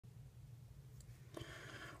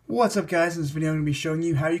What's up guys, in this video I'm going to be showing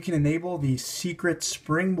you how you can enable the secret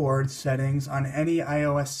Springboard settings on any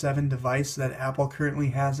iOS 7 device that Apple currently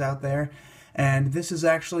has out there. And this is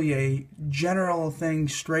actually a general thing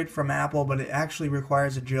straight from Apple, but it actually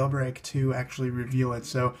requires a jailbreak to actually reveal it.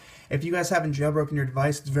 So if you guys haven't jailbroken your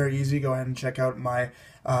device, it's very easy. Go ahead and check out my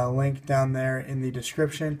link down there in the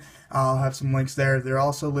description. I'll have some links there. They're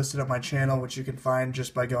also listed on my channel, which you can find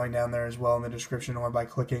just by going down there as well in the description or by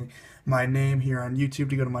clicking my name here on YouTube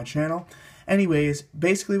to go to my channel. Anyways,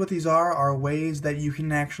 basically what these are ways that you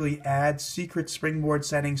can actually add secret Springboard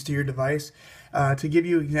settings to your device. To give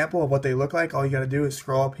you an example of what they look like, all you got to do is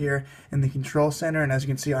scroll up here in the control center, and as you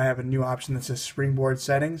can see I have a new option that says Springboard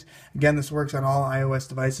Settings. Again, this works on all iOS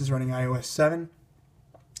devices running iOS 7,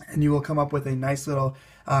 and you will come up with a nice little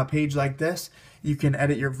page like this. You can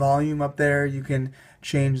edit your volume up there, you can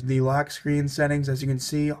change the lock screen settings, as you can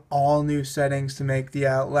see, all new settings to make the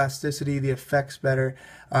elasticity, the effects better.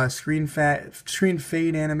 Screen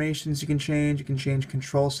fade animations you can change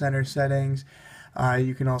control center settings,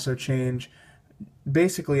 you can also change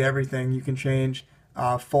basically everything. You can change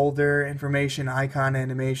folder information, icon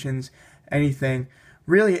animations, anything.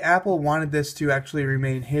 Really, Apple wanted this to actually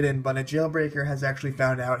remain hidden, but a jailbreaker has actually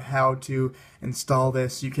found out how to install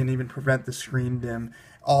this. You can even prevent the screen dim,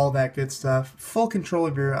 all that good stuff. Full control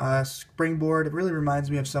of your Springboard. It really reminds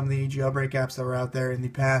me of some of the jailbreak apps that were out there in the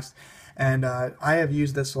past. And I have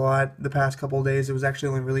used this a lot the past couple of days. It was actually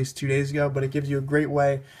only released 2 days ago, but it gives you a great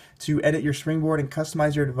way to edit your Springboard and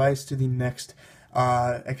customize your device to the next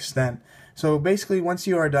extent. So basically, once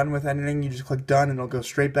you are done with editing, you just click done and it'll go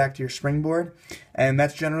straight back to your Springboard, and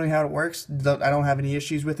that's generally how it works. I don't have any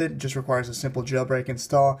issues with it. It just requires a simple jailbreak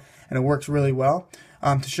install, and it works really well.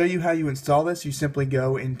 To show you how you install this, you simply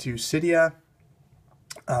go into Cydia,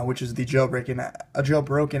 which is the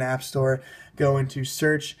jailbroken app store. Go into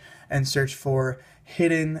search and search for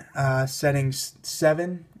hidden settings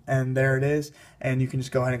 7, and there it is, and you can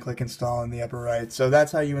just go ahead and click install in the upper right. So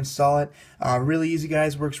that's how you install it. Really easy,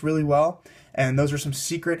 guys, works really well, and those are some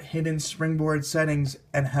secret hidden Springboard settings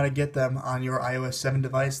and how to get them on your iOS 7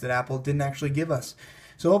 device that Apple didn't actually give us.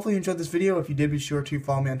 So hopefully you enjoyed this video. If you did, be sure to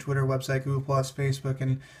follow me on Twitter, website, Google+, Facebook,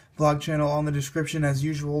 and vlog channel, all in the description as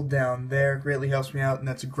usual down there. Greatly helps me out, and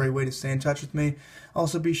that's a great way to stay in touch with me.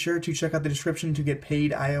 Also be sure to check out the description to get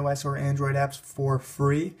paid iOS or Android apps for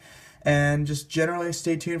free. And just generally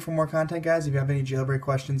stay tuned for more content, guys. If you have any jailbreak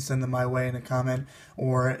questions, send them my way in a comment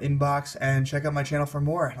or inbox, and check out my channel for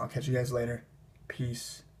more. I'll catch you guys later.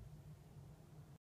 Peace.